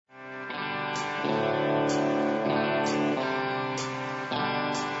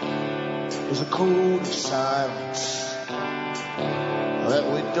There's a code of silence that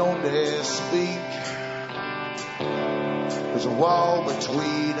we don't dare speak. There's a wall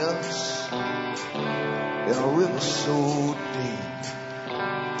between us and a river so deep.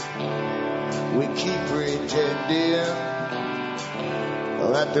 We keep pretending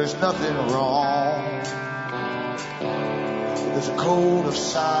that there's nothing wrong. There's a code of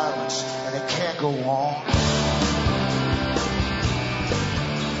silence and it can't go on.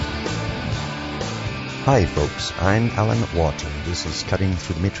 Hi folks, I'm Alan Watt and this is Cutting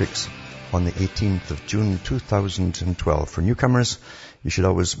Through the Matrix on the 18th of June 2012. For newcomers, you should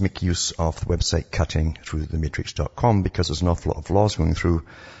always make use of the website cuttingthroughthematrix.com because there's an awful lot of laws going through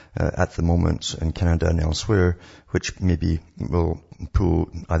at the moment in Canada and elsewhere, which maybe will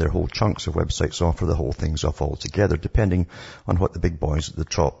pull either whole chunks of websites off or the whole things off altogether, depending on what the big boys at the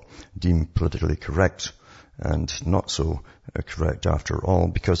top deem politically correct. And not so correct after all,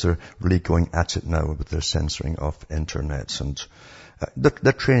 because they're really going at it now with their censoring of internet. And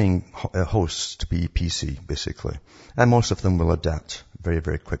they're training hosts to be PC, basically. And most of them will adapt very,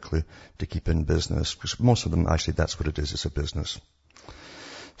 very quickly to keep in business, because most of them, actually, that's what it is. It's a business.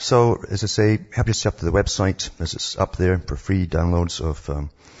 So, as I say, help yourself to the website, as it's up there for free downloads of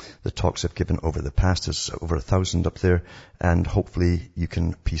the talks I've given over the past. There's over 1,000 up there, and hopefully you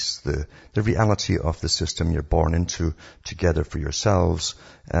can piece the reality of the system you're born into together for yourselves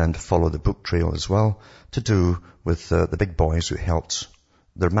and follow the book trail as well to do with the big boys who helped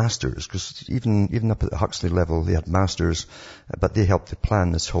their masters, because even up at the Huxley level they had masters, but they helped to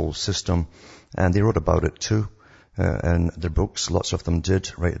plan this whole system, and they wrote about it too. And their books, lots of them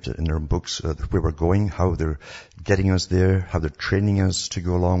did, write in their books where we're going, how they're getting us there, how they're training us to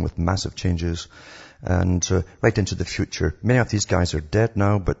go along with massive changes, and right into the future. Many of these guys are dead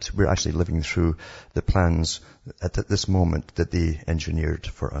now, but we're actually living through the plans at this moment that they engineered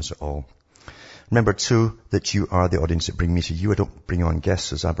for us all. Remember too that you are the audience that bring me to you. I don't bring on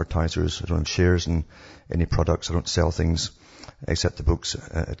guests as advertisers. I don't have shares in any products. I don't sell things except the books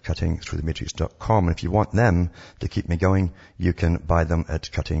at cuttingthroughthematrix.com. And if you want them to keep me going, you can buy them at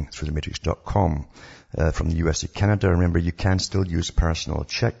cuttingthroughthematrix.com. From the US to Canada, remember you can still use personal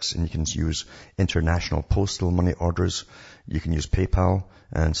checks, and you can use international postal money orders. You can use PayPal,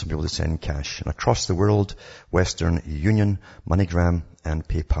 and some people to send cash. And across the world, Western Union, MoneyGram, and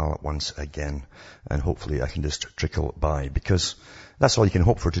PayPal once again. And hopefully I can just trickle by, because that's all you can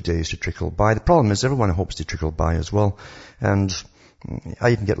hope for today, is to trickle by. The problem is everyone hopes to trickle by as well. And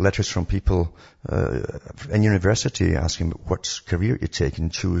I even get letters from people in university asking what career you take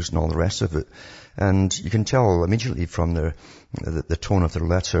and choose and all the rest of it. And you can tell immediately from the tone of their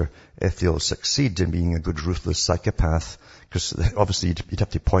letter if they'll succeed in being a good, ruthless psychopath, because obviously you'd have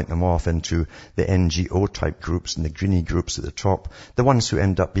to point them off into the NGO type groups and the greenie groups at the top, the ones who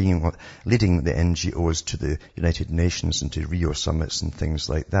end up leading the NGOs to the United Nations and to Rio summits and things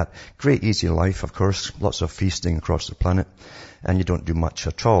like that. Great easy life, of course, lots of feasting across the planet, and you don't do much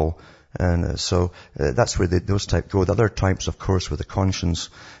at all. And so that's where those types go. The other types, of course, with a conscience,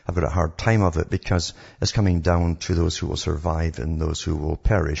 have got a hard time of it, because it's coming down to those who will survive and those who will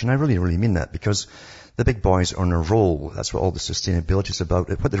perish. And I really, really mean that, because the big boys are on a roll. That's what all the sustainability is about.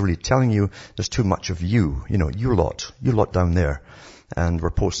 What they're really telling you, there's too much of you. You lot down there. And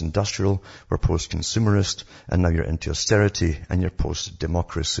we're post-industrial, we're post-consumerist, and now you're into austerity, and you're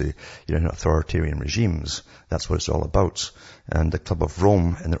post-democracy. You're in authoritarian regimes. That's what it's all about. And the Club of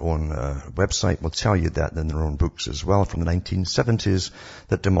Rome, in their own website, will tell you that in their own books as well, from the 1970s,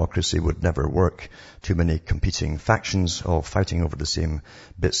 that democracy would never work. Too many competing factions, all fighting over the same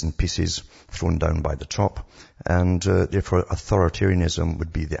bits and pieces thrown down by the top. And therefore, authoritarianism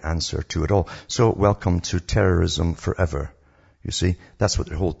would be the answer to it all. So welcome to terrorism forever. You see, that's what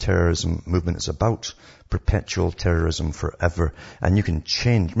the whole terrorism movement is about. Perpetual terrorism forever. And you can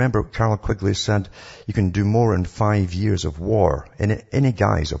change. Remember what Carroll Quigley said? You can do more in 5 years of war, in any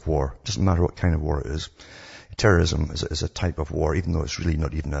guise of war. Doesn't matter what kind of war it is. Terrorism is a type of war, even though it's really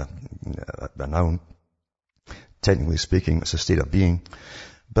not even a noun. Technically speaking, it's a state of being.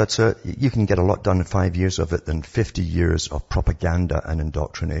 But you can get a lot done in 5 years of it than 50 years of propaganda and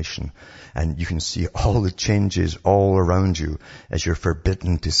indoctrination. And you can see all the changes all around you as you're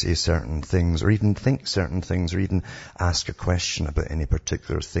forbidden to say certain things, or even think certain things, or even ask a question about any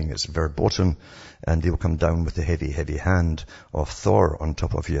particular thing. It's verboten, and they will come down with the heavy, heavy hand of Thor on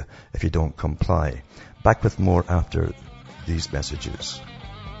top of you if you don't comply. Back with more after these messages.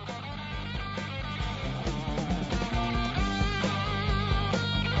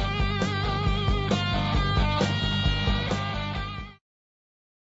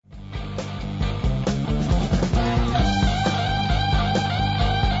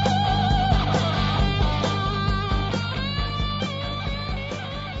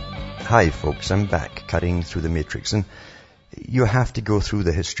 Hi folks, I'm back cutting through the matrix, and you have to go through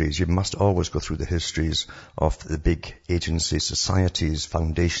the histories. You must always go through the histories of the big agencies, societies,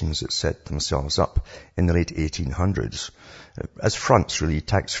 foundations that set themselves up in the late 1800s as fronts, really,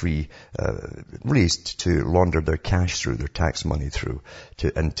 tax-free, really to launder their cash through, their tax money through,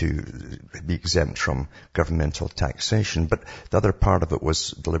 and to be exempt from governmental taxation. But the other part of it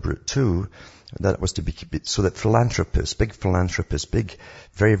was deliberate too. That was to be so that philanthropists, big,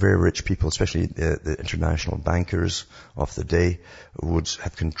 very, very rich people, especially the international bankers of the day, would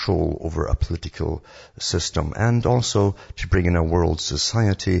have control over a political system, and also to bring in a world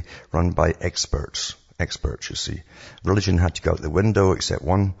society run by experts, you see. Religion had to go out the window except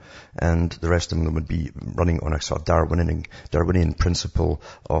one, and the rest of them would be running on a sort of Darwinian principle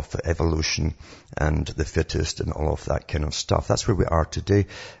of evolution and the fittest and all of that kind of stuff. That's where we are today,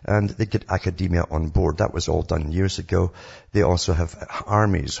 and they get academia on board. That was all done years ago. They also have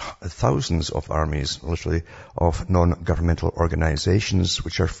armies, thousands of armies, literally, of non-governmental organizations,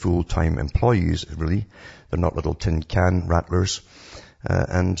 which are full-time employees, really. They're not little tin can rattlers.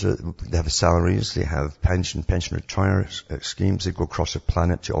 They have salaries, they have pension retire schemes, they go across the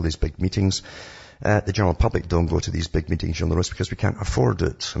planet to all these big meetings. The general public don't go to these big meetings, you'll notice, because we can't afford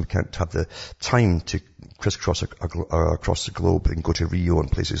it, and we can't have the time to crisscross across the globe and go to Rio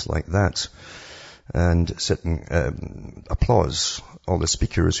and places like that and sit and applause all the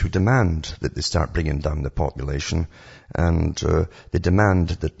speakers who demand that they start bringing down the population, and they demand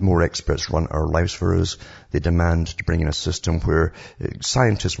that more experts run our lives for us. They demand to bring in a system where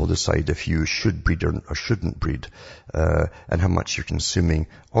scientists will decide if you should breed or shouldn't breed, and how much you're consuming,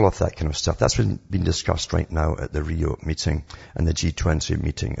 all of that kind of stuff. That's been discussed right now at the Rio meeting and the G20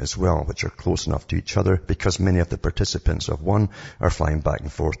 meeting as well, which are close enough to each other because many of the participants of one are flying back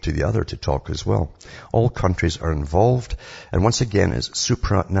and forth to the other to talk as well. All countries are involved, and once again, it's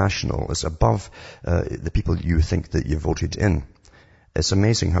supranational. It's above the people you think that you voted in. It's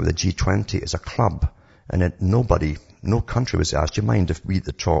amazing how the G20 is a club, and no country was asked, do you mind if we at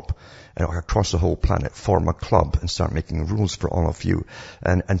the top across the whole planet form a club and start making rules for all of you?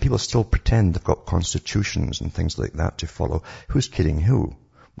 And people still pretend they've got constitutions and things like that to follow. Who's kidding who?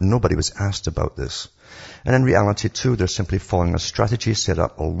 Nobody was asked about this. And in reality too, they're simply following a strategy set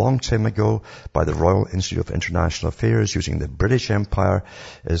up a long time ago by the Royal Institute of International Affairs, using the British Empire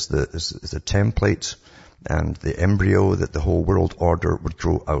as the template and the embryo that the whole world order would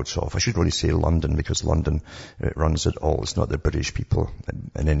grow out of. I should really say London, because London runs it all. It's not the British people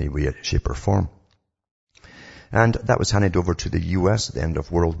in any way, shape or form. And that was handed over to the US at the end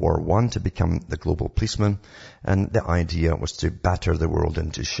of World War I to become the global policeman. And the idea was to batter the world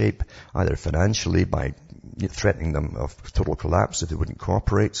into shape, either financially by threatening them of total collapse if they wouldn't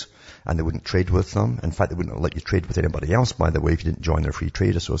cooperate, and they wouldn't trade with them. In fact, they wouldn't let you trade with anybody else, by the way, if you didn't join their free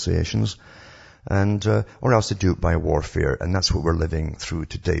trade associations. And or else to do it by warfare. And that's what we're living through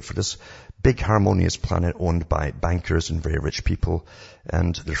today, for this big harmonious planet owned by bankers and very rich people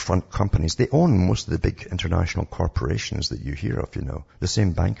and their front companies. They own most of the big international corporations that you hear of, you know. The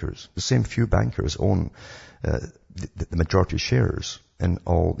same bankers, the same few bankers own the majority shares in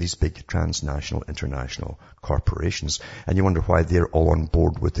all these big transnational, international corporations. And you wonder why they're all on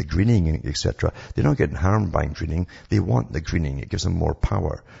board with the greening, etc. They're not getting harmed by greening. They want the greening. It gives them more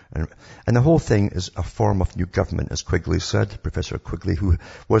power. And the whole thing is a form of new government, as Quigley said. Professor Quigley, who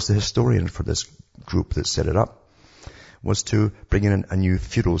was the historian for this group that set it up, was to bring in a new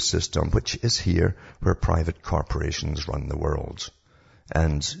feudal system, which is here, where private corporations run the world.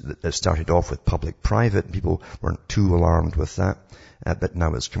 And it started off with public-private. People weren't too alarmed with that. But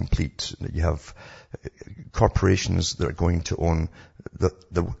now it's complete. You have corporations that are going to own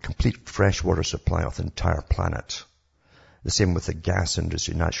the complete freshwater supply of the entire planet. The same with the gas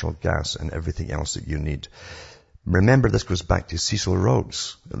industry, natural gas, and everything else that you need. Remember, this goes back to Cecil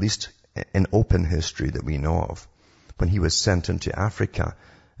Rhodes, at least in open history that we know of, when he was sent into Africa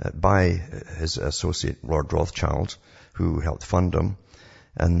by his associate, Lord Rothschild, who helped fund him.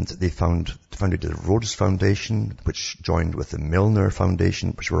 And they founded the Rhodes Foundation, which joined with the Milner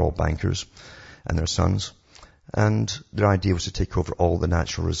Foundation, which were all bankers and their sons. And their idea was to take over all the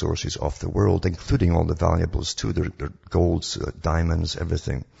natural resources of the world, including all the valuables too, their golds, diamonds,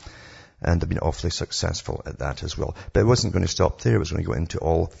 everything. And they've been awfully successful at that as well. But it wasn't going to stop there. It was going to go into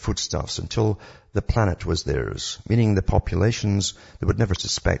all foodstuffs until the planet was theirs, meaning the populations that would never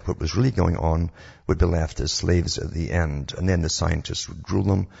suspect what was really going on would be left as slaves at the end. And then the scientists would rule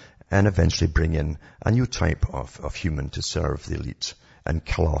them and eventually bring in a new type of human to serve the elite and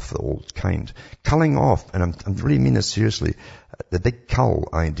kill off the old kind. Culling off, and I really mean this seriously, the big cull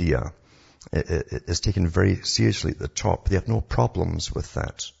idea is taken very seriously at the top. They have no problems with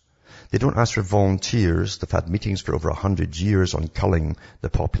that. They don't ask for volunteers. They've had meetings for over 100 years on culling the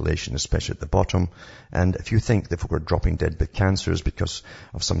population, especially at the bottom. And if you think that folk are dropping dead with cancers because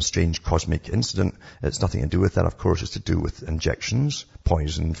of some strange cosmic incident, it's nothing to do with that, of course. It's to do with injections,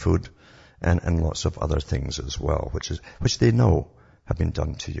 poison, food, and lots of other things as well, which they know have been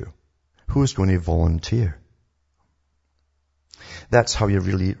done to you. Who is going to volunteer? That's how you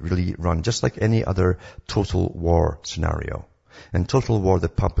really, really run, just like any other total war scenario. In total war, the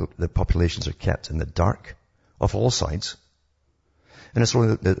populations are kept in the dark of all sides. And it's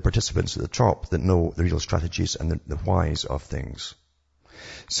only the participants at the top that know the real strategies and the whys of things.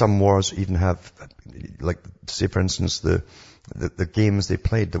 Some wars even have, like, say for instance, the games they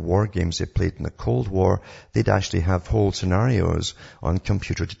played, the war games they played in the Cold War, they'd actually have whole scenarios on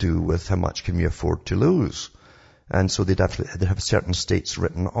computer to do with how much can we afford to lose. And so they'd have certain states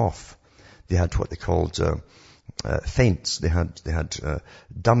written off. They had what they called feints. They had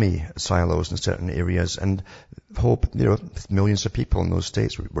dummy silos in certain areas, and millions of people in those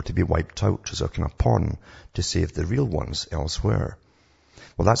states were to be wiped out as a kind of pawn to save the real ones elsewhere.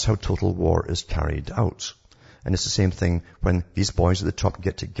 Well, that's how total war is carried out. And it's the same thing when these boys at the top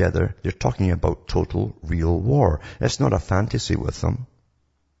get together. They're talking about total, real war. It's not a fantasy with them.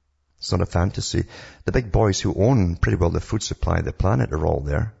 It's not a fantasy. The big boys who own pretty well the food supply of the planet are all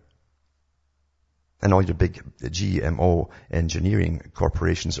there. And all your big GMO engineering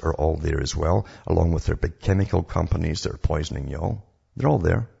corporations are all there as well, along with their big chemical companies that are poisoning you all. They're all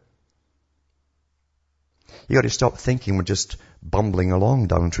there. You got to stop thinking we're just bumbling along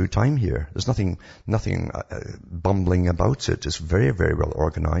down through time here. There's nothing bumbling about it. It's very, very well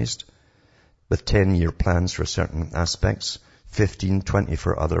organized, with 10-year plans for certain aspects, 15, 20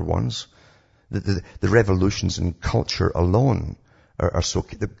 for other ones. The revolutions in culture alone are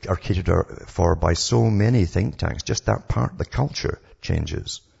catered for by so many think tanks. Just that part, the culture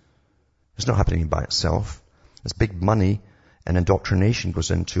changes. It's not happening by itself. There's big money and indoctrination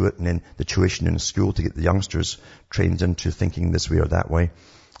goes into it, and then the tuition in school to get the youngsters trained into thinking this way or that way,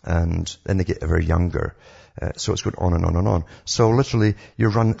 and then they get very younger. So it's going on and on and on. So literally,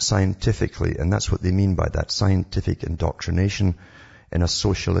 you're run scientifically, and that's what they mean by that, scientific indoctrination in a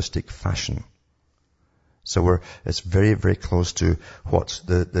socialistic fashion. So it's very, very close to what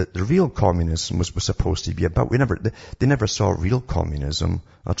the real communism was supposed to be about. They never saw real communism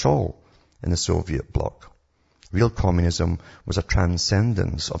at all in the Soviet bloc. Real communism was a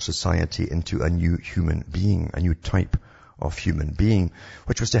transcendence of society into a new human being, a new type of human being,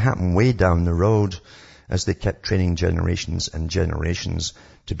 which was to happen way down the road as they kept training generations and generations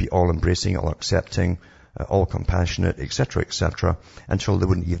to be all embracing, all accepting, all compassionate, etc., until they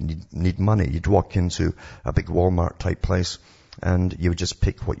wouldn't even need money. You'd walk into a big Walmart type place and you would just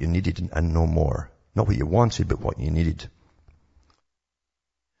pick what you needed and no more. Not what you wanted, but what you needed.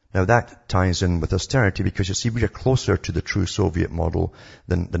 Now that ties in with austerity because you see we are closer to the true Soviet model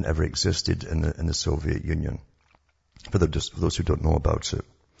than ever existed in the Soviet Union. For those who don't know about it.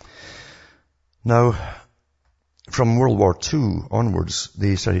 Now, from World War II onwards,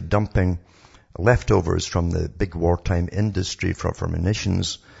 they started dumping leftovers from the big wartime industry for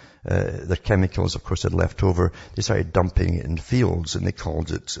munitions. The chemicals, of course, had left over. They started dumping it in fields, and they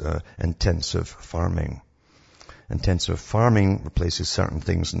called it intensive farming. Intensive farming replaces certain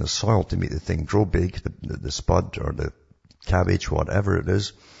things in the soil to make the thing grow big, the spud or the cabbage, whatever it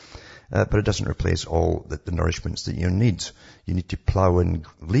is. But it doesn't replace all the nourishments that you need. You need to plow in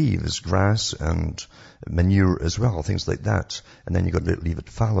leaves, grass, and manure as well, things like that. And then you've got to leave it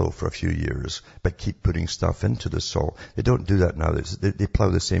fallow for a few years, but keep putting stuff into the soil. They don't do that now. They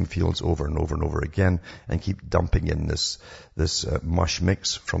plow the same fields over and over and over again and keep dumping in this mush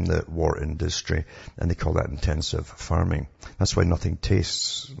mix from the war industry. And they call that intensive farming. That's why nothing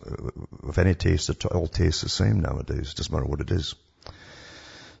tastes, of any taste, it all tastes the same nowadays. It doesn't matter what it is.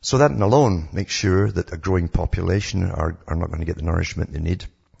 So that alone makes sure that a growing population are not going to get the nourishment they need.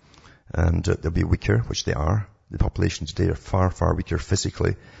 And they'll be weaker, which they are. The populations today are far, far weaker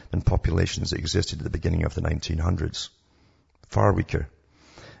physically than populations that existed at the beginning of the 1900s. Far weaker.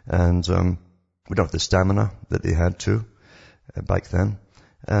 And we don't have the stamina that they had to back then.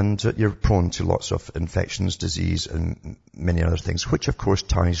 And you're prone to lots of infections, disease, and many other things, which of course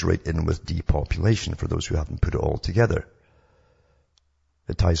ties right in with depopulation for those who haven't put it all together.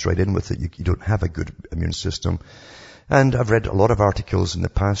 It ties right in with it. You don't have a good immune system. And I've read a lot of articles in the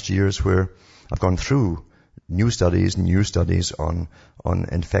past years where I've gone through new studies on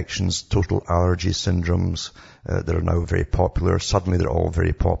infections, total allergy syndromes that are now very popular. Suddenly they're all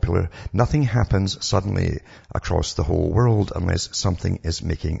very popular. Nothing happens suddenly across the whole world unless something is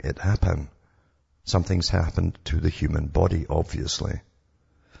making it happen. Something's happened to the human body, obviously.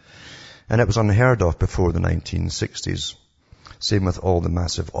 And it was unheard of before the 1960s. Same with all the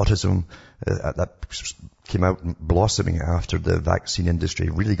massive autism that came out blossoming after the vaccine industry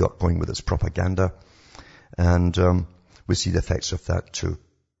really got going with its propaganda. And we see the effects of that too.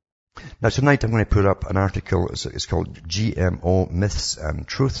 Now tonight I'm going to put up an article, it's called GMO Myths and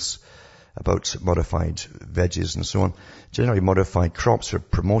Truths, about modified veggies and so on. Generally modified crops are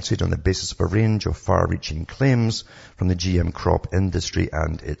promoted on the basis of a range of far-reaching claims from the GM crop industry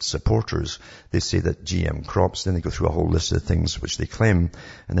and its supporters. They say that GM crops, then they go through a whole list of things which they claim,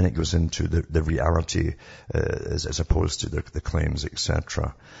 and then it goes into the reality as opposed to the claims,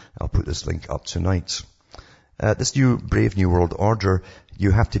 etc. I'll put this link up tonight. This new brave new world order,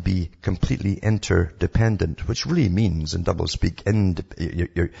 you have to be completely interdependent, which really means, in doublespeak,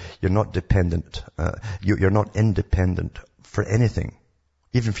 you're not dependent, you're not independent for anything,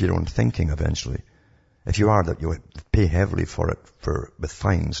 even for your own thinking eventually. If you are, that you'll pay heavily for it, with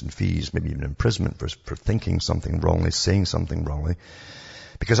fines and fees, maybe even imprisonment for thinking something wrongly, saying something wrongly.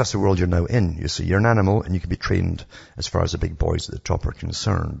 Because that's the world you're now in. You see, you're an animal and you can be trained as far as the big boys at the top are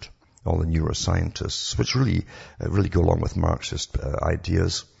concerned. All the neuroscientists, which really go along with Marxist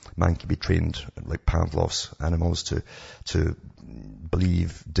ideas. Man can be trained like Pavlov's animals to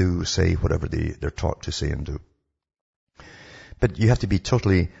believe, do, say whatever they're taught to say and do. But you have to be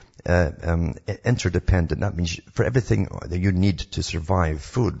totally interdependent. That means for everything that you need to survive,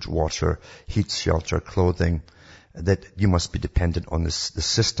 food, water, heat, shelter, clothing, that you must be dependent on the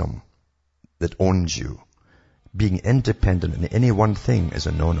system that owns you. Being independent in any one thing is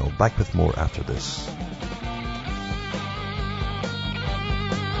a no-no. Back with more after this.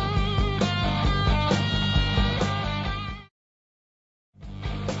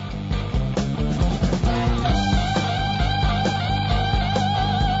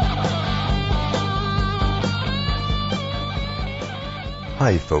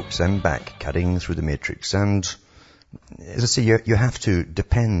 Hi folks, I'm back cutting through the matrix, and as I say, you have to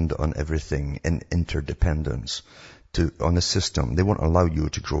depend on everything in interdependence on the system. They won't allow you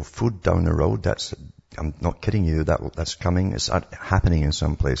to grow food down the road. I'm not kidding you, that's coming. It's happening in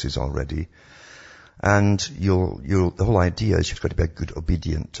some places already. And the whole idea is you've got to be a good,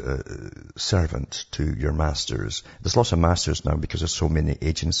 obedient servant to your masters. There's lots of masters now because there's so many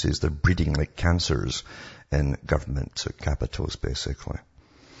agencies. They're breeding like cancers in government capitals, basically.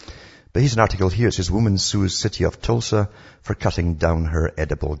 But here's an article here. It says, woman sues city of Tulsa for cutting down her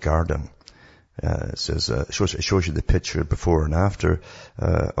edible garden. It says, it shows you the picture before and after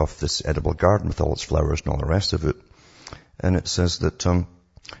of this edible garden with all its flowers and all the rest of it. And it says that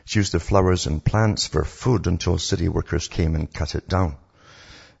she used the flowers and plants for food until city workers came and cut it down.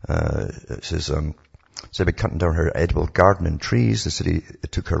 It says, so by cutting down her edible garden and trees, the city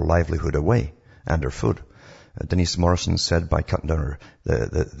took her livelihood away and her food. Denise Morrison said by cutting down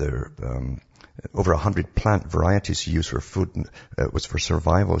their over 100 plant varieties she used for food was for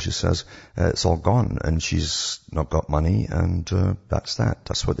survival. She says it's all gone, and she's not got money, and that's that.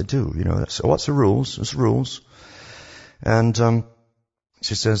 That's what they do, you know. So what's the rules? There's rules. And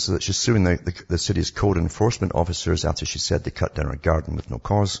she says that she's suing the city's code enforcement officers after she said they cut down her garden with no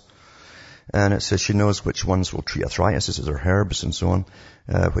cause. And it says she knows which ones will treat arthritis, this is her herbs and so on,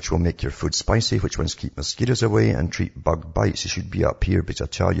 which will make your food spicy, which ones keep mosquitoes away and treat bug bites. You should be up here, because I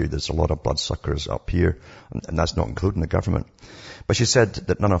tell you, there's a lot of bloodsuckers up here, and that's not including the government. But she said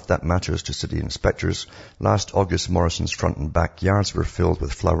that none of that matters to city inspectors. Last August, Morrison's front and back yards were filled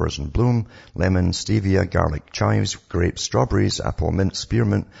with flowers in bloom, lemon, stevia, garlic, chives, grapes, strawberries, apple, mint,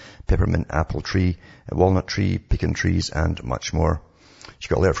 spearmint, peppermint, apple tree, walnut tree, pecan trees, and much more. She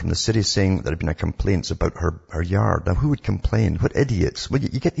got a letter from the city saying there had been a complaints about her yard. Now, who would complain? What idiots? Well,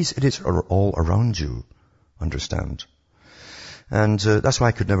 you get these idiots are all around you, understand? And that's why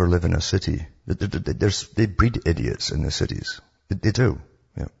I could never live in a city. They breed idiots in the cities. They do.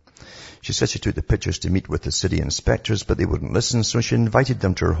 Yeah. She said she took the pictures to meet with the city inspectors, but they wouldn't listen, so she invited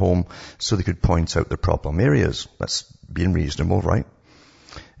them to her home so they could point out the problem areas. That's being reasonable, right?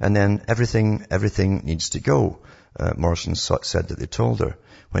 And then everything needs to go. Morrison said that they told her.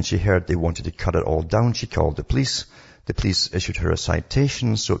 When she heard they wanted to cut it all down, she called the police. The police issued her a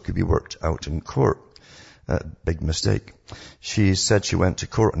citation so it could be worked out in court. Big mistake. She said she went to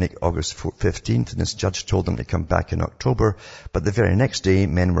court on August 15th, and this judge told them to come back in October, but the very next day,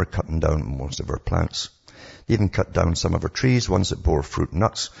 men were cutting down most of her plants. They even cut down some of her trees, ones that bore fruit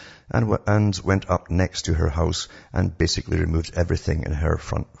nuts, and went up next to her house and basically removed everything in her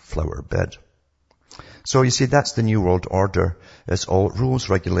front flower bed. So you see, that's the New World Order. It's all rules,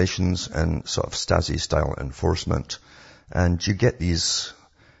 regulations, and sort of Stasi-style enforcement. And you get these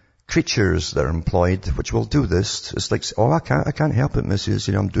creatures that are employed, which will do this. It's like, oh, I can't help it, missus.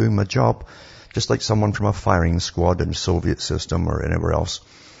 I'm doing my job. Just like someone from a firing squad in the Soviet system or anywhere else.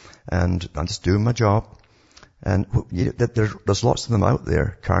 And I'm just doing my job. And there's lots of them out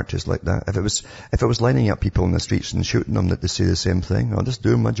there, characters like that. If it was lining up people in the streets and shooting them, that they say the same thing. I'm just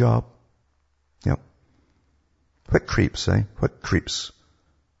doing my job. Yep. What creeps, eh? What creeps?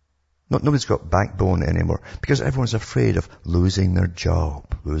 Nobody's got backbone anymore because everyone's afraid of losing their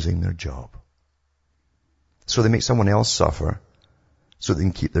job. So they make someone else suffer so they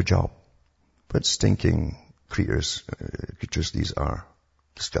can keep their job. What stinking creatures these are.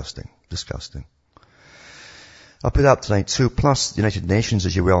 Disgusting. I'll put up tonight too. Plus, the United Nations,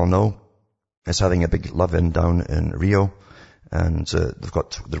 as you well know, is having a big love-in down in Rio. And they've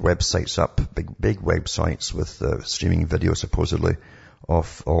got their websites up, big websites with streaming video supposedly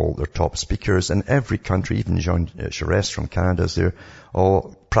of all their top speakers in every country. Even Jean Charest from Canada is there,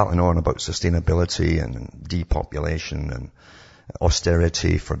 all prattling on about sustainability and depopulation and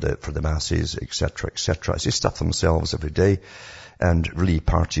austerity for the masses, etc., etc. As they stuff themselves every day and really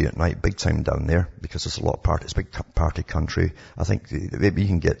party at night big time down there because there's a lot of party. It's a big party country. I think maybe you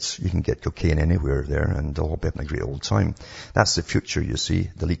can get cocaine anywhere there and they'll all be having a great old time. That's the future, you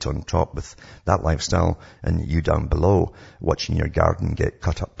see, the elite on top with that lifestyle and you down below watching your garden get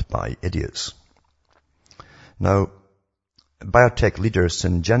cut up by idiots. Now, biotech leader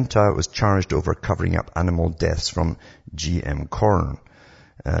Syngenta was charged over covering up animal deaths from GM corn.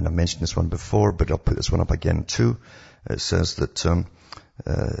 And I mentioned this one before, but I'll put this one up again too. It says that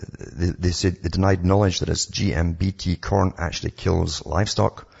they denied knowledge that its GMBT corn actually kills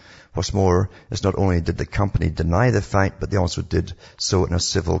livestock. What's more, it's not only did the company deny the fact, but they also did so in a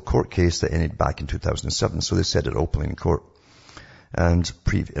civil court case that ended back in 2007. So they said it openly in court. And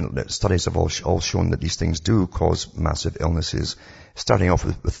studies have all shown that these things do cause massive illnesses, starting off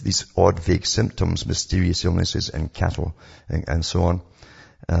with these odd, vague symptoms, mysterious illnesses in cattle and so on.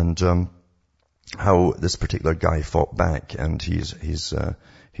 And how this particular guy fought back, and he's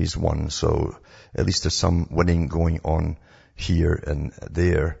won. So at least there's some winning going on here and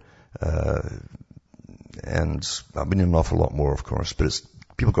there. And I've been in an awful lot more, of course, but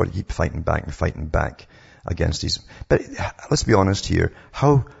people got to keep fighting back against these. But let's be honest here.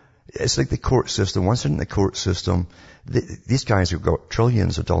 It's like the court system. Once they're in the court system, these guys who've got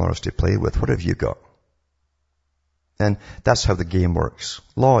trillions of dollars to play with, what have you got? And that's how the game works.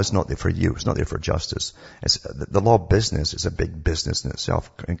 Law is not there for you. It's not there for justice. The law business is a big business in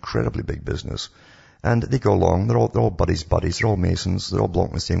itself, incredibly big business. And they go along. They're all buddies. They're all masons. They're all belong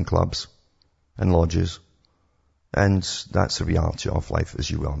to the same clubs and lodges. And that's the reality of life,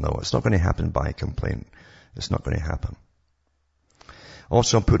 as you well know. It's not going to happen by complaint. It's not going to happen.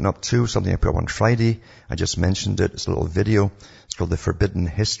 Also, I'm putting up too, something I put up on Friday. I just mentioned it. It's a little video. It's called The Forbidden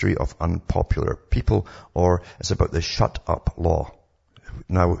History of Unpopular People, or it's about the shut up law.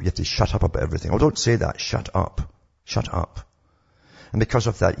 Now, you have to shut up about everything. Oh, don't say that. Shut up. Shut up. And because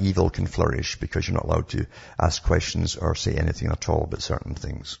of that, evil can flourish because you're not allowed to ask questions or say anything at all about certain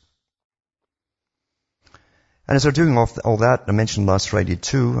things. And as they're doing all that, I mentioned last Friday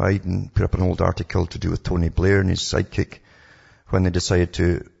too, I even put up an old article to do with Tony Blair and his sidekick when they decided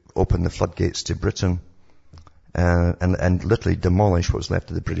to open the floodgates to Britain and literally demolish what was left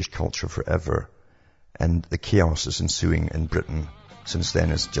of the British culture forever. And the chaos is ensuing in Britain since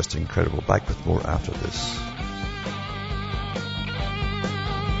then is just incredible. Back with more after this.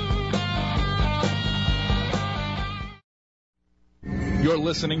 You're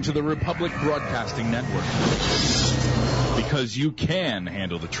listening to the Republic Broadcasting Network because you can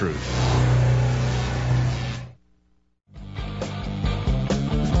handle the truth.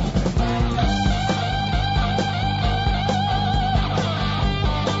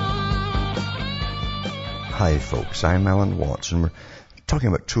 Hi folks, I'm Alan Watts, and we're talking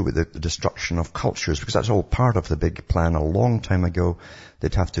about the destruction of cultures, because that's all part of the big plan. A long time ago,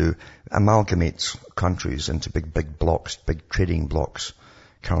 they'd have to amalgamate countries into big blocks, big trading blocks.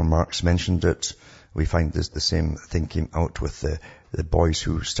 Karl Marx mentioned it. We find the same thing came out with the boys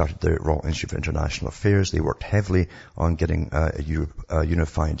who started the Royal Institute for International Affairs. They worked heavily on getting a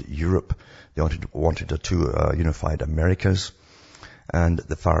unified Europe. They wanted two unified Americas. And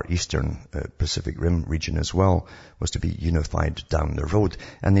the Far Eastern Pacific Rim region as well was to be unified down the road.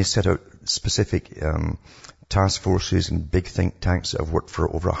 And they set out specific task forces and big think tanks that have worked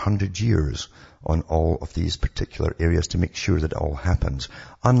for over 100 years on all of these particular areas to make sure that it all happens.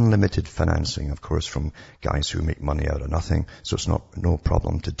 Unlimited financing, of course, from guys who make money out of nothing. So it's no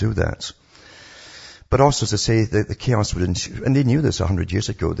problem to do that. But also to say that the chaos would ensue, and they knew this 100 years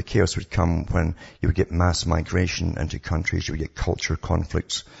ago, the chaos would come when you would get mass migration into countries, you would get culture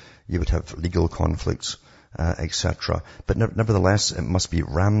conflicts, You would have legal conflicts, etc. But nevertheless, it must be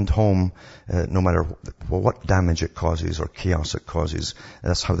rammed home, no matter what damage it causes or chaos it causes.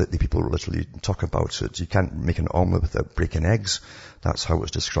 That's how the people literally talk about it. You can't make an omelette without breaking eggs. That's how it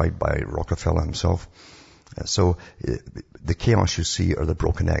was described by Rockefeller himself. So the chaos you see are the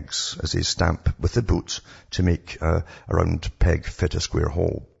broken eggs as they stamp with the boot to make a round peg fit a square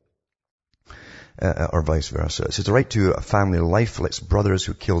hole. Or vice versa. It says the right to a family life lets brothers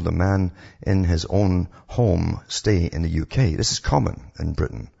who killed a man in his own home stay in the UK. This is common in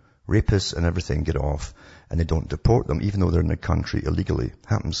Britain. Rapists and everything get off and they don't deport them even though they're in the country illegally.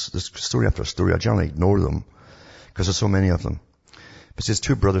 Happens. There's story after story. I generally ignore them because there's so many of them. It says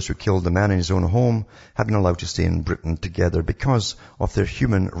 2 brothers who killed a man in his own home have been allowed to stay in Britain together because of their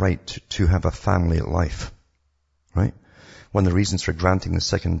human right to have a family life. Right? One of the reasons for granting the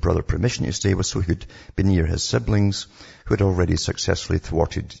second brother permission to stay was so he could be near his siblings, who had already successfully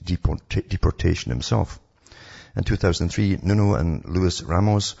thwarted deportation himself. In 2003, Nuno and Luis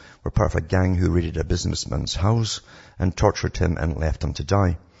Ramos were part of a gang who raided a businessman's house and tortured him and left him to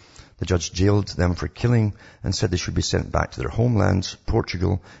die. The judge jailed them for killing and said they should be sent back to their homeland,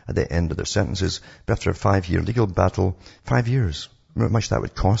 Portugal, at the end of their sentences. But after a 5-year legal battle, 5 years, remember how much that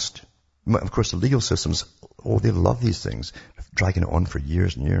would cost? Of course, the legal systems, they love these things, dragging it on for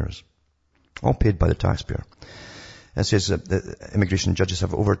years and years. All paid by the taxpayer. It says that the immigration judges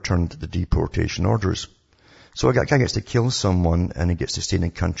have overturned the deportation orders. So a guy gets to kill someone and he gets to stay in the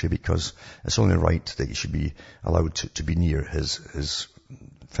country because it's only right that he should be allowed to be near his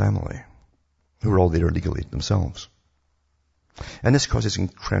family, who are all there illegally themselves. And this causes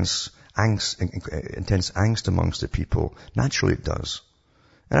intense angst amongst the people. Naturally it does.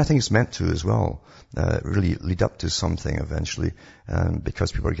 And I think it's meant to as well, really lead up to something eventually,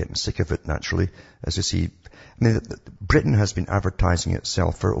 because people are getting sick of it naturally. As you see, Britain has been advertising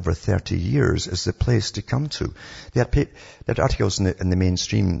itself for over 30 years as the place to come to. They had articles in the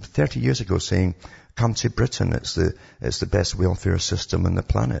mainstream 30 years ago saying, come to Britain, it's the best welfare system on the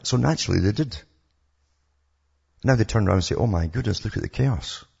planet. So naturally they did. Now they turn around and say, oh my goodness, look at the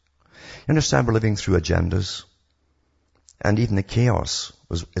chaos. You understand we're living through agendas. And even the chaos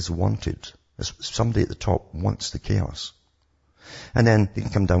is wanted. Somebody at the top wants the chaos. And then they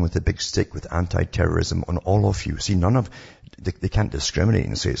can come down with a big stick with anti-terrorism on all of you. See, they can't discriminate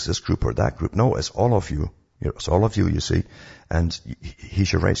and say it's this group or that group. No, it's all of you. It's all of you, you see. And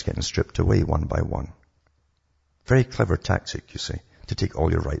here's your rights getting stripped away one by one. Very clever tactic, you see, to take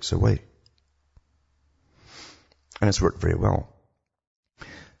all your rights away. And it's worked very well.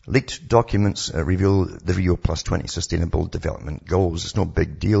 Leaked documents reveal the Rio Plus 20 Sustainable Development Goals. It's no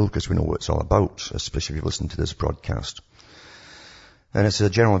big deal because we know what it's all about, especially if you listen to this broadcast. And it's a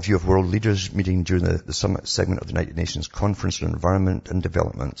general view of world leaders meeting during the summit segment of the United Nations Conference on Environment and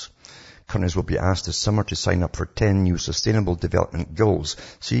Development. Countries will be asked this summer to sign up for 10 new Sustainable Development Goals.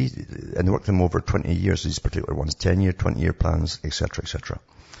 See, and they work them over 20 years, these particular ones, 10-year, 20-year plans, etc., etc.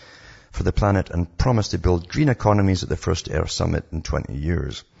 for the planet and promise to build green economies at the first Earth Summit in 20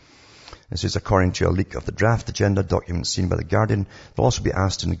 years. This is according to a leak of the draft agenda document seen by The Guardian. They'll also be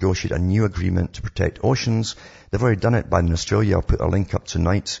asked to negotiate a new agreement to protect oceans. They've already done it by in Australia. I'll put a link up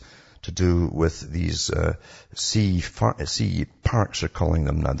tonight to do with these sea parks, they're calling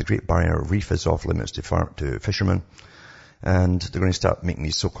them now. The Great Barrier Reef is off limits to fishermen. And they're going to start making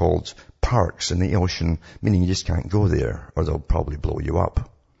these so-called parks in the ocean, meaning you just can't go there or they'll probably blow you up.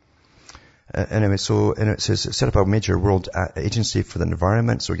 Anyway, and it says set up a major world agency for the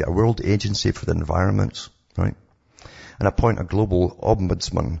environment. So we get a world agency for the environment, right? And appoint a global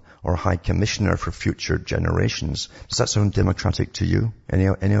ombudsman or high commissioner for future generations. Does that sound democratic to you? Any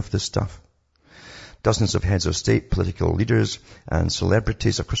of this stuff? Dozens of heads of state, political leaders, and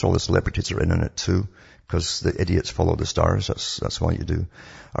celebrities. Of course, all the celebrities are in on it too, because the idiots follow the stars. That's why you do.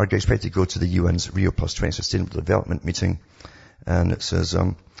 Are expected to go to the UN's Rio Plus 20 Sustainable Development meeting. And it says,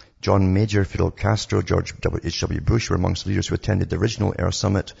 John Major, Fidel Castro, George H.W. Bush were amongst the leaders who attended the original Earth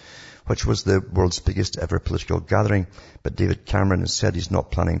Summit, which was the world's biggest ever political gathering. But David Cameron has said he's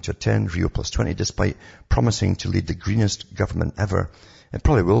not planning to attend Rio Plus 20 despite promising to lead the greenest government ever. It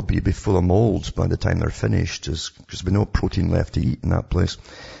probably will be full of mold by the time they're finished, because there'll be no protein left to eat in that place.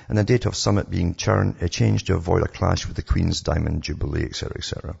 And the date of summit being changed to avoid a clash with the Queen's Diamond Jubilee, etc.,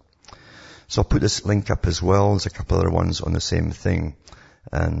 etc. So I'll put this link up as well. There's a couple other ones on the same thing.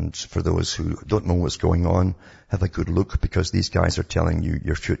 And for those who don't know what's going on, have a good look, because these guys are telling you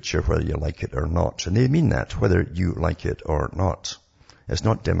your future, whether you like it or not. And they mean that, whether you like it or not. It's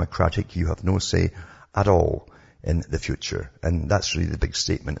not democratic. You have no say at all in the future. And that's really the big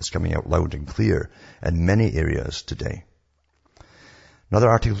statement that's coming out loud and clear in many areas today. Another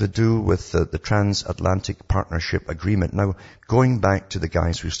article to do with the Transatlantic Partnership Agreement. Now, going back to the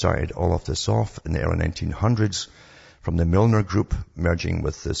guys who started all of this off in the early 1900s, from the Milner Group, merging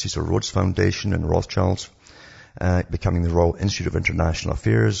with the Cecil Rhodes Foundation and Rothschilds, becoming the Royal Institute of International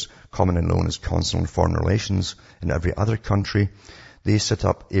Affairs, commonly known as Council on Foreign Relations in every other country. They set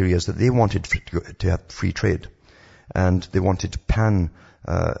up areas that they wanted to have free trade. And they wanted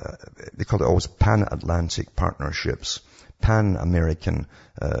they called it always pan-Atlantic partnerships, pan-American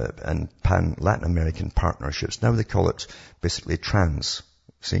and pan-Latin American partnerships. Now they call it basically trans.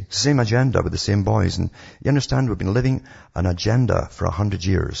 See, same agenda with the same boys. And you understand, we've been living an agenda for 100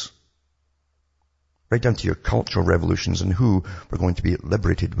 years. Right down to your cultural revolutions and who were going to be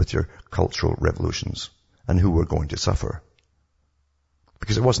liberated with your cultural revolutions and who were going to suffer.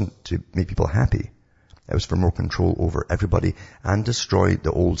 Because it wasn't to make people happy. It was for more control over everybody and destroy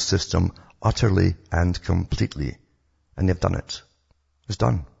the old system utterly and completely. And they've done it. It's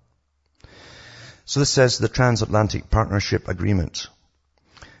done. So this says the Transatlantic Partnership Agreement.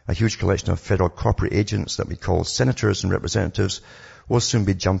 A huge collection of federal corporate agents that we call senators and representatives will soon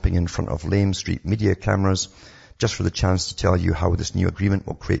be jumping in front of lame street media cameras just for the chance to tell you how this new agreement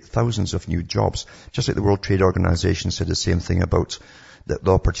will create thousands of new jobs. Just like the World Trade Organization said the same thing about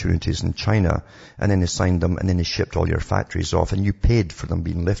the opportunities in China, and then they signed them, and then they shipped all your factories off, and you paid for them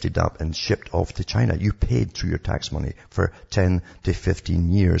being lifted up and shipped off to China. You paid through your tax money for 10 to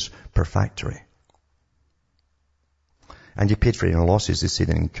 15 years per factory. And you paid for any losses they say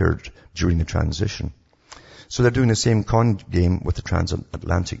they incurred during the transition. So they're doing the same con game with the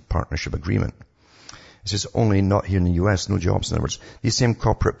Transatlantic Partnership Agreement. It says only not here in the US, no jobs. In other words, these same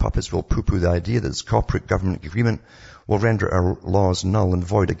corporate puppets will poo-poo the idea that this corporate government agreement will render our laws null and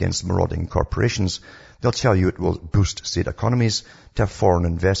void against marauding corporations. They'll tell you it will boost state economies to have foreign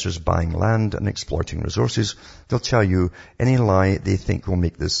investors buying land and exploiting resources. They'll tell you any lie they think will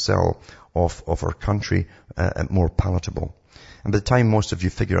make this sell off of our country more palatable. And by the time most of you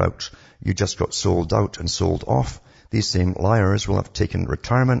figure out you just got sold out and sold off, these same liars will have taken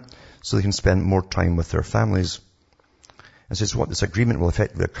retirement so they can spend more time with their families. And says what this agreement will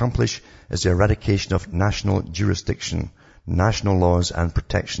effectively accomplish is the eradication of national jurisdiction, national laws and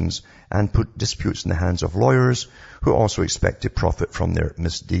protections, and put disputes in the hands of lawyers who also expect to profit from their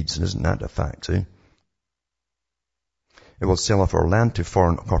misdeeds. And isn't that a fact, eh? It will sell off our land to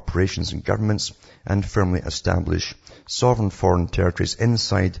foreign corporations and governments and firmly establish sovereign foreign territories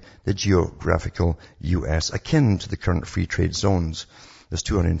inside the geographical U.S., akin to the current free trade zones. There's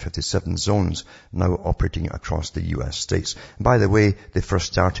 257 zones now operating across the U.S. states. And by the way, they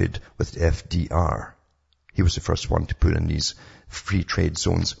first started with FDR. He was the first one to put in these free trade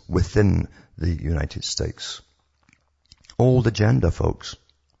zones within the United States. Old agenda, folks.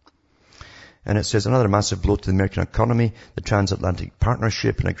 And it says another massive blow to the American economy, the Transatlantic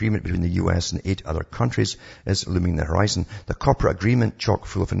Partnership, an agreement between the U.S. and 8 other countries, is looming the horizon. The corporate agreement, chock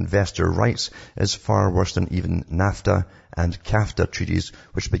full of investor rights, is far worse than even NAFTA and CAFTA treaties,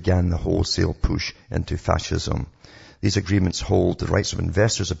 which began the wholesale push into fascism. These agreements hold the rights of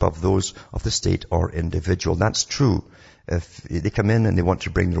investors above those of the state or individual. That's true. If they come in and they want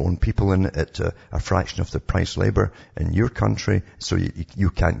to bring their own people in at a fraction of the price labor in your country, so you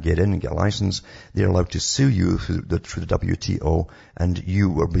can't get in and get a license, they're allowed to sue you through the WTO, and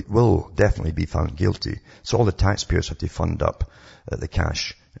you will definitely be found guilty. So all the taxpayers have to fund up the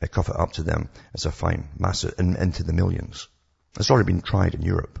cash, cough it up to them as a fine, massive, into the millions. It's already been tried in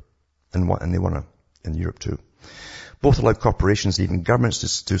Europe, and they want to in Europe too. Both allow corporations and even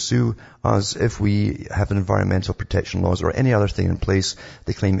governments to sue us if we have environmental protection laws or any other thing in place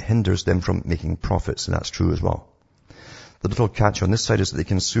they claim hinders them from making profits, and that's true as well. The little catch on this side is that they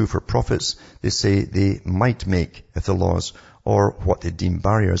can sue for profits they say they might make if the laws or what they deem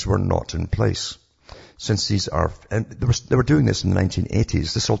barriers were not in place. Since these are, and they were doing this in the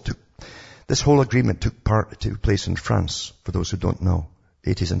 1980s. This whole agreement took place in France, for those who don't know.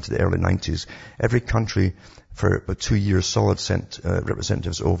 80s into the early 90s. Every country for about 2 years solid sent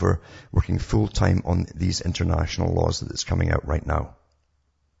representatives over working full time on these international laws that's coming out right now.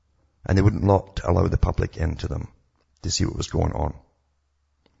 And they wouldn't allow the public into them to see what was going on.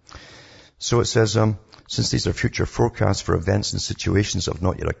 So it says, since these are future forecasts for events and situations that have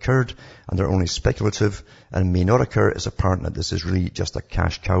not yet occurred and are only speculative and may not occur, it's apparent that this is really just a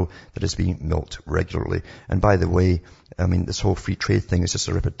cash cow that is being milked regularly. And by the way, this whole free trade thing is just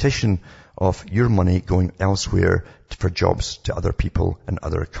a repetition of your money going elsewhere for jobs to other people in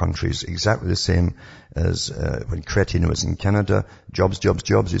other countries. Exactly the same as when Cretin was in Canada. Jobs,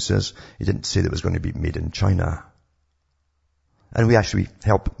 he says. He didn't say that it was going to be made in China. And we actually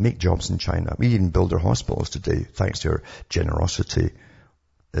help make jobs in China. We even build our hospitals today, thanks to our generosity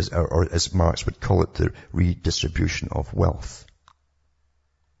or as Marx would call it, the redistribution of wealth.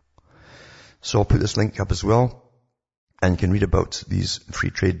 So I'll put this link up as well, and you can read about these free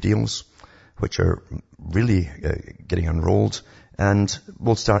trade deals, which are really getting unrolled. And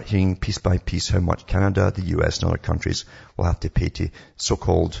we'll start hearing piece by piece how much Canada, the US, and other countries will have to pay to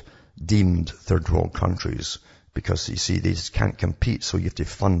so-called deemed third world countries. Because, you see, they just can't compete, so you have to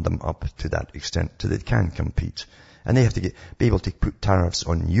fund them up to that extent till they can compete. And they have to be able to put tariffs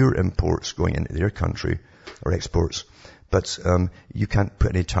on your imports going into their country, or exports. But you can't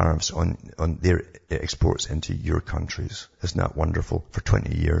put any tariffs on their exports into your countries. Isn't that wonderful? For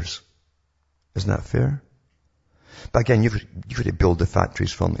 20 years. Isn't that fair? But again, you've got to build the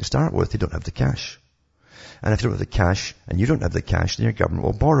factories from the start with. They don't have the cash. And if they don't have the cash, and you don't have the cash, then your government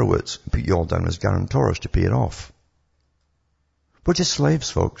will borrow it and put you all down as guarantors to pay it off. We're just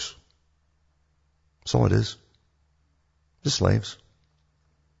slaves, folks. That's all it is. Just slaves.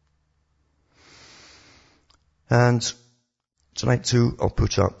 And tonight too, I'll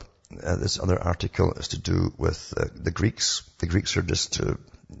put up this other article is to do with the Greeks. The Greeks are just,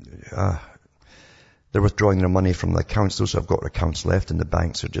 they're withdrawing their money from the accounts. Those who have got accounts left in the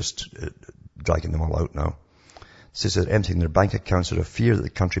banks are just dragging them all out now. It says that emptying their bank accounts out of fear that the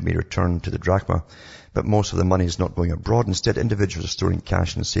country may return to the drachma. But most of the money is not going abroad. Instead, individuals are storing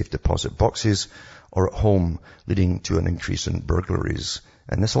cash in safe deposit boxes or at home, leading to an increase in burglaries.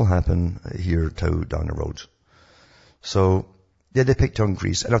 And this will happen here too down the road. So, yeah, they picked on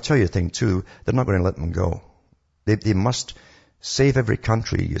Greece. And I'll tell you a thing too, they're not going to let them go. They must save every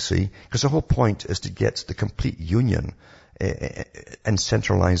country, you see, because the whole point is to get the complete union and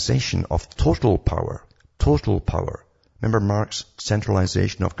centralization of total power. Total power. Remember Marx,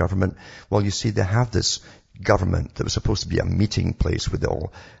 centralization of government? Well, you see, they have this government that was supposed to be a meeting place where they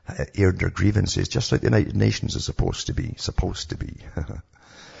all aired their grievances, just like the United Nations is supposed to be.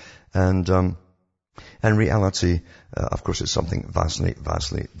 And in reality, of course, it's something vastly,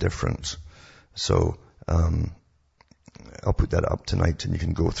 vastly different. So, I'll put that up tonight and you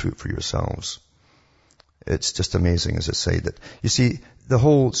can go through it for yourselves. It's just amazing, as I say, that, you see, the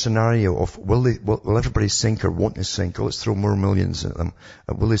whole scenario of will everybody sink or won't they sink? Oh, let's throw more millions at them.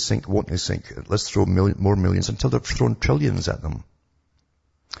 Will they sink, won't they sink? Let's throw more millions until they've thrown trillions at them.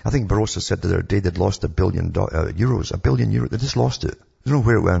 I think Barroso said the other day they'd lost €1 billion. €1 billion. They just lost it. They don't know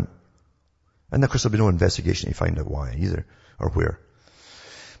where it went. And of course there'll be no investigation to find out why either, or where.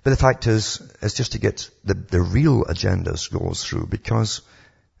 But the fact is, it's just to get the real agendas goes through, because,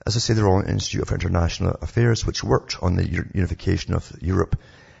 as I say, the Royal Institute of International Affairs, which worked on the unification of Europe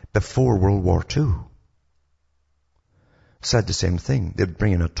before World War II, said the same thing. They'd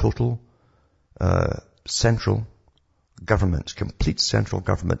bring in a total central government, complete central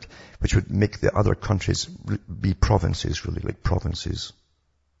government, which would make the other countries be provinces, really, like provinces.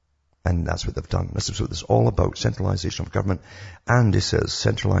 And that's what they've done. This is what it's all about, centralization of government. And he says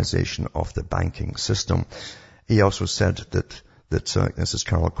centralization of the banking system. He also said that this is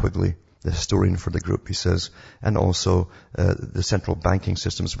Carol Quigley, the historian for the group, he says, and also the central banking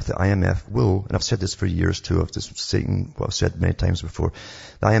systems with the IMF will, and I've said this for years too, I've just saying what I've said many times before,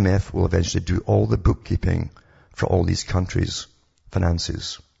 the IMF will eventually do all the bookkeeping for all these countries'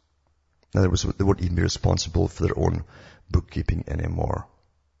 finances. In other words, they won't even be responsible for their own bookkeeping anymore.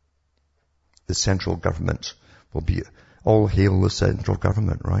 The central government will be, all hail the central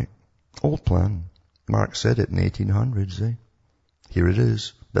government, right? Old plan. Marx said it in the 1800s, eh? Here it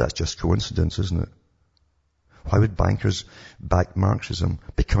is. But that's just coincidence, isn't it? Why would bankers back Marxism?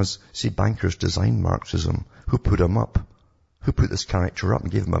 Because, see, bankers designed Marxism. Who put him up? Who put this character up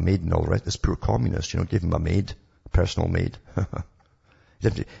and gave him a maid and all the rest? This poor communist, gave him a maid, a personal maid. He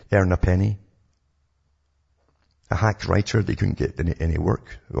didn't earn a penny. A hacked writer, they couldn't get any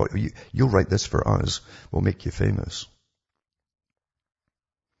work. Well, you'll write this for us, we'll make you famous.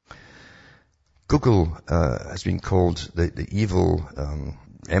 Google has been called the evil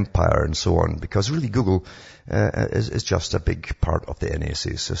empire and so on, because really Google is just a big part of the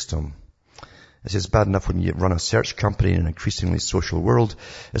NSA system. It's bad enough when you run a search company in an increasingly social world.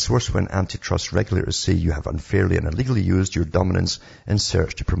 It's worse when antitrust regulators say you have unfairly and illegally used your dominance in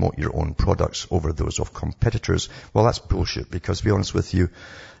search to promote your own products over those of competitors. Well, that's bullshit, because to be honest with you,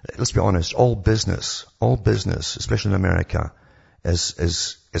 let's be honest, all business, especially in America,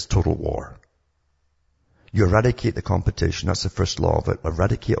 is total war. You eradicate the competition. That's the first law of it.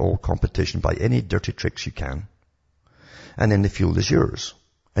 Eradicate all competition by any dirty tricks you can. And then the field is yours.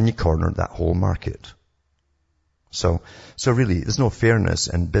 And you corner that whole market. So really, there's no fairness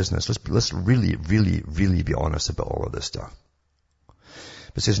in business. Let's really, really, really be honest about all of this stuff.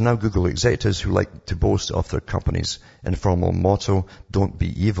 But says now Google executives who like to boast of their company's informal motto, don't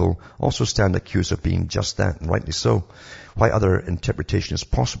be evil, also stand accused of being just that, and rightly so. What other interpretation is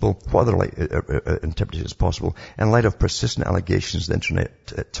possible in light of persistent allegations the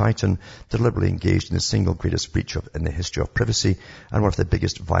internet titan deliberately engaged in the single greatest breach in the history of privacy and one of the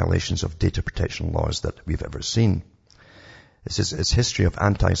biggest violations of data protection laws that we've ever seen. This is its history of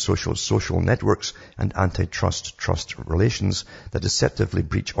anti-social social networks and antitrust relations that deceptively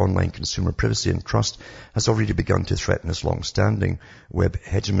breach online consumer privacy and trust has already begun to threaten its long-standing web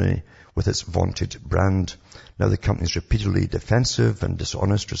hegemony with its vaunted brand. Now the company's repeatedly defensive and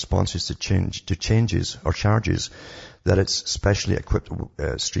dishonest responses to changes or charges that its specially equipped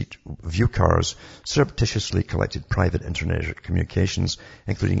street view cars surreptitiously collected private internet communications,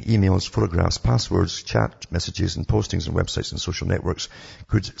 including emails, photographs, passwords, chat messages, and postings on websites and social networks,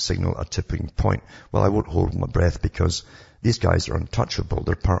 could signal a tipping point. Well, I won't hold my breath because these guys are untouchable.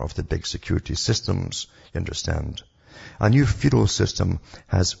 They're part of the big security systems, you understand. A new feudal system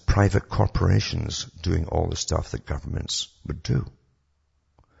has private corporations doing all the stuff that governments would do.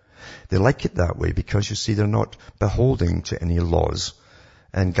 They like it that way because, you see, they're not beholden to any laws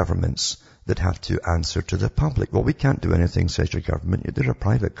and governments that have to answer to the public. Well, we can't do anything, says your government. They're a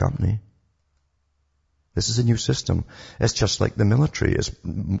private company. This is a new system. It's just like the military.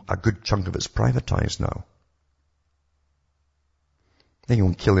 A good chunk of it's privatized now. They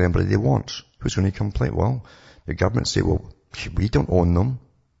can kill anybody they want. Who's going to complain? Well, the government say, well, we don't own them.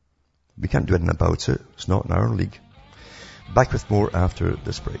 We can't do anything about it. It's not in our league. Back with more after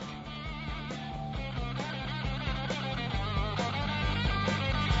this break.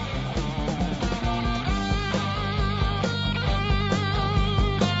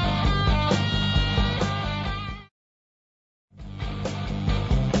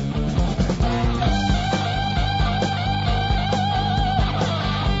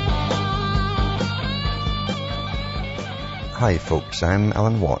 Hi folks, I'm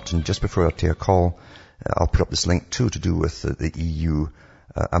Alan Watt, and just before I take a call, I'll put up this link too to do with the EU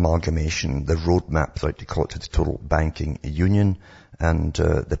amalgamation, the roadmap, like to call it, to the total banking union and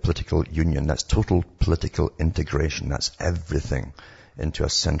the political union. That's total political integration. That's everything into a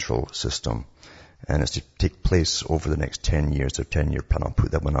central system. And it's to take place over the next 10 years, or 10-year plan. I'll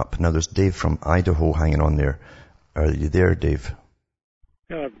put that one up. Now there's Dave from Idaho hanging on there. Are you there, Dave?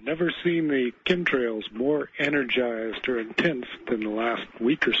 I've never seen the chemtrails more energized or intense than the last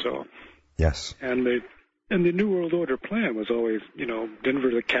week or so. Yes. And the New World Order plan was always,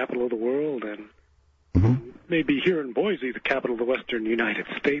 Denver the capital of the world, and maybe here in Boise the capital of the Western United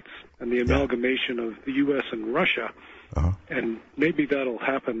States, and the amalgamation of the U.S. and Russia. And maybe that'll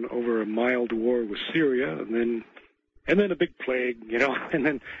happen over a mild war with Syria, and then a big plague,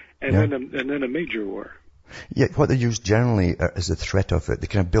 and then a major war. Yeah, what they use generally is the threat of it. They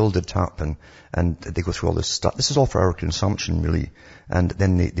kind of build it up and they go through all this stuff. This is all for our consumption, really. And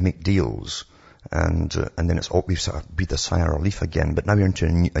then they make deals. And then it's all, we sort of breathe a sigh of relief again. But now we're into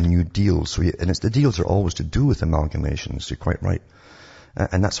a new deal. The deals are always to do with amalgamations. You're quite right.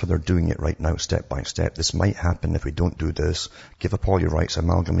 And that's how they're doing it right now, step by step. This might happen if we don't do this. Give up all your rights,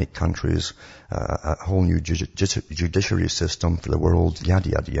 amalgamate countries, a whole new judiciary system for the world, yada,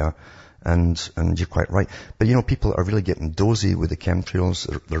 yada, yada. And you're quite right. But people are really getting dozy with the chemtrails.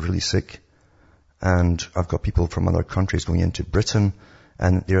 They're really sick. And I've got people from other countries going into Britain,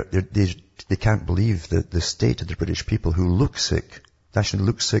 and they can't believe the state of the British people who look sick. They actually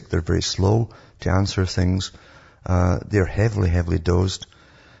look sick. They're very slow to answer things. They're heavily dosed.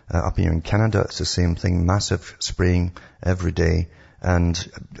 Up here in Canada, it's the same thing. Massive spraying every day.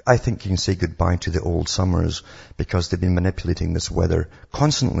 And I think you can say goodbye to the old summers because they've been manipulating this weather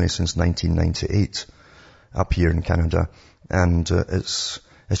constantly since 1998 up here in Canada. And it's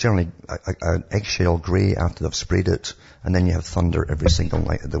generally an eggshell grey after they've sprayed it, and then you have thunder every single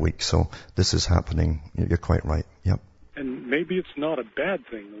night of the week. So this is happening. You're quite right. Yep. And maybe it's not a bad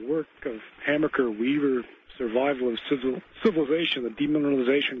thing. The work of Hammaker Weaver, survival of civilization, the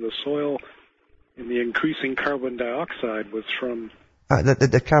demineralization of the soil, and the increasing carbon dioxide was from...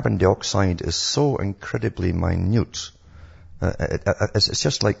 The carbon dioxide is so incredibly minute. It's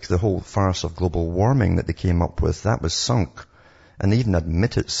just like the whole farce of global warming that they came up with. That was sunk. And they even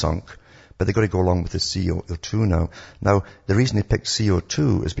admit it's sunk. But they've got to go along with the CO2 now. Now, the reason they picked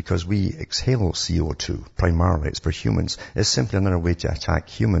CO2 is because we exhale CO2 primarily. It's for humans. It's simply another way to attack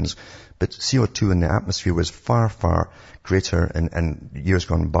humans. But CO2 in the atmosphere was far, far greater in years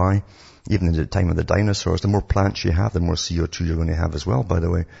gone by. Even in the time of the dinosaurs, the more plants you have, the more CO2 you're going to have as well, by the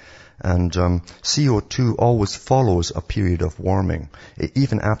way. And CO2 always follows a period of warming.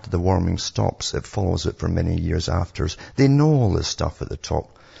 Even after the warming stops, it follows it for many years after. They know all this stuff at the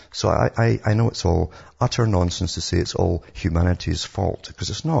top. So I know it's all utter nonsense to say it's all humanity's fault, because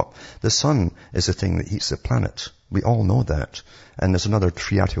it's not. The sun is the thing that heats the planet. We all know that. And there's another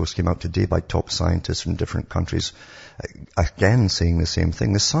 3 articles came out today by top scientists from different countries, again saying the same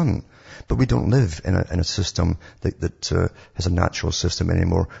thing, the sun. But we don't live in a system that has a natural system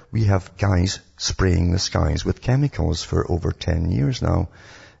anymore. We have guys spraying the skies with chemicals for over 10 years now.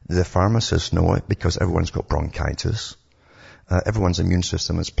 The pharmacists know it because everyone's got bronchitis. Everyone's immune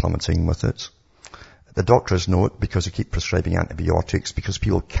system is plummeting with it. The doctors know it because they keep prescribing antibiotics, because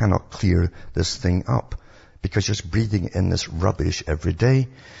people cannot clear this thing up, because you're just breathing in this rubbish every day.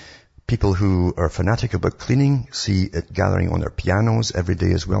 People who are fanatic about cleaning see it gathering on their pianos every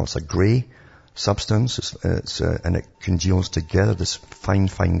day as well. It's a grey substance, and it congeals together, this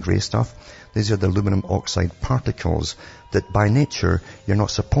fine grey stuff. These are the aluminum oxide particles that by nature you're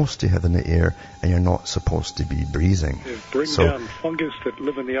not supposed to have in the air, and you're not supposed to be breathing. They bring down fungus that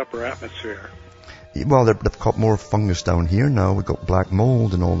live in the upper atmosphere. Well, they've got more fungus down here now. We've got black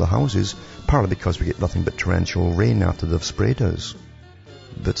mold in all the houses, partly because we get nothing but torrential rain after they've sprayed us.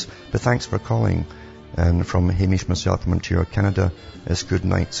 But thanks for calling. And from Hamish, myself from Ontario, Canada, it's good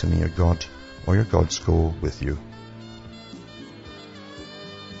night, and may your God or your gods go with you.